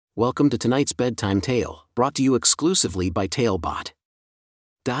Welcome to tonight's bedtime tale, brought to you exclusively by Talebot.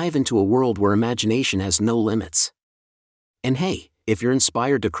 Dive into a world where imagination has no limits. And hey, if you're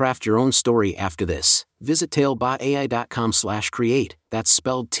inspired to craft your own story after this, visit talebotai.com/create. That's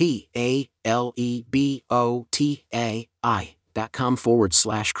spelled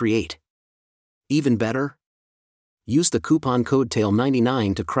TALEBOTAI.com/create. Even better? Use the coupon code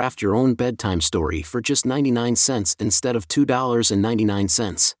TALE99 to craft your own bedtime story for just 99 cents instead of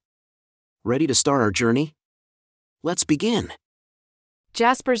 $2.99. Ready to start our journey? Let's begin.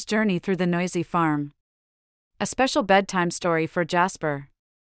 Jasper's journey through the noisy farm. A special bedtime story for Jasper.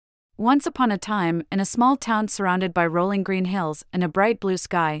 Once upon a time, in a small town surrounded by rolling green hills and a bright blue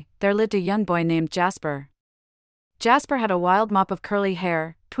sky, there lived a young boy named Jasper. Jasper had a wild mop of curly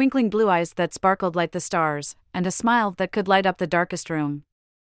hair, twinkling blue eyes that sparkled like the stars, and a smile that could light up the darkest room.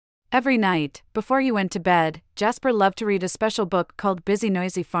 Every night, before he went to bed, Jasper loved to read a special book called Busy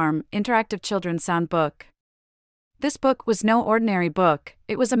Noisy Farm, Interactive Children's Sound Book. This book was no ordinary book,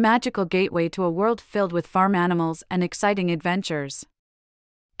 it was a magical gateway to a world filled with farm animals and exciting adventures.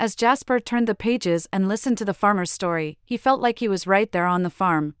 As Jasper turned the pages and listened to the farmer's story, he felt like he was right there on the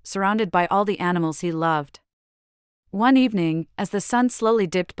farm, surrounded by all the animals he loved. One evening, as the sun slowly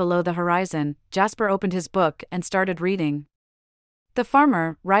dipped below the horizon, Jasper opened his book and started reading. The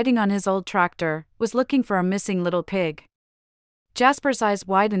farmer, riding on his old tractor, was looking for a missing little pig. Jasper's eyes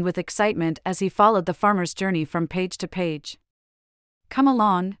widened with excitement as he followed the farmer's journey from page to page. "Come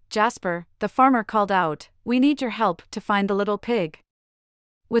along, Jasper," the farmer called out, "we need your help to find the little pig."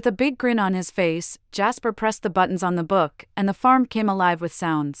 With a big grin on his face, Jasper pressed the buttons on the book, and the farm came alive with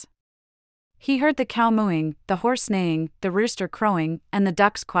sounds. He heard the cow mooing, the horse neighing, the rooster crowing, and the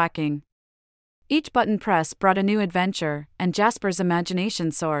ducks quacking. Each button press brought a new adventure, and Jasper's imagination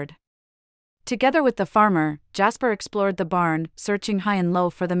soared. Together with the farmer, Jasper explored the barn, searching high and low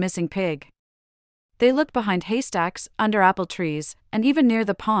for the missing pig. They looked behind haystacks, under apple trees, and even near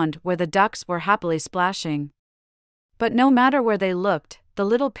the pond where the ducks were happily splashing. But no matter where they looked, the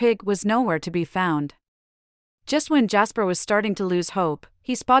little pig was nowhere to be found. Just when Jasper was starting to lose hope,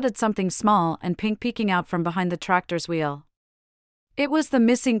 he spotted something small and pink peeking out from behind the tractor's wheel. It was the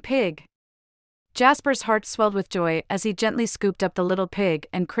missing pig. Jasper's heart swelled with joy as he gently scooped up the little pig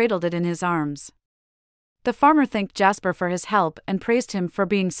and cradled it in his arms. The farmer thanked Jasper for his help and praised him for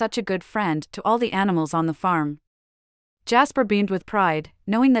being such a good friend to all the animals on the farm. Jasper beamed with pride,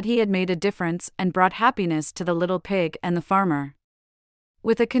 knowing that he had made a difference and brought happiness to the little pig and the farmer.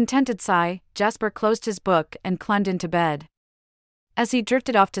 With a contented sigh, Jasper closed his book and climbed into bed. As he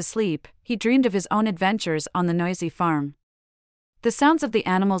drifted off to sleep, he dreamed of his own adventures on the noisy farm. The sounds of the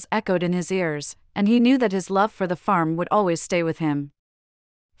animals echoed in his ears, and he knew that his love for the farm would always stay with him.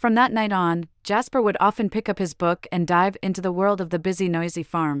 From that night on, Jasper would often pick up his book and dive into the world of the busy noisy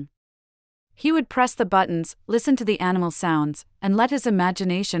farm. He would press the buttons, listen to the animal sounds, and let his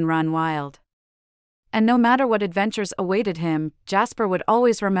imagination run wild. And no matter what adventures awaited him, Jasper would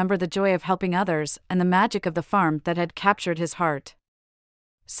always remember the joy of helping others and the magic of the farm that had captured his heart.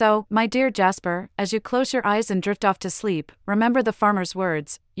 So, my dear Jasper, as you close your eyes and drift off to sleep, remember the farmer's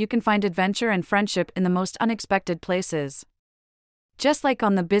words: you can find adventure and friendship in the most unexpected places. Just like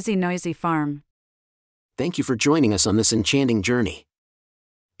on the busy, noisy farm. Thank you for joining us on this enchanting journey.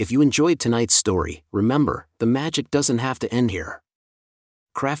 If you enjoyed tonight's story, remember, the magic doesn't have to end here.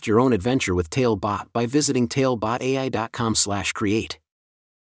 Craft your own adventure with Talebot by visiting talebotai.com/create.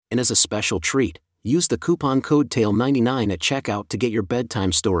 And as a special treat, use the coupon code TALE99 at checkout to get your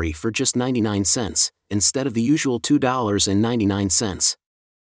bedtime story for just 99 cents, instead of the usual $2.99.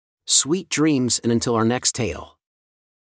 Sweet dreams, and until our next tale.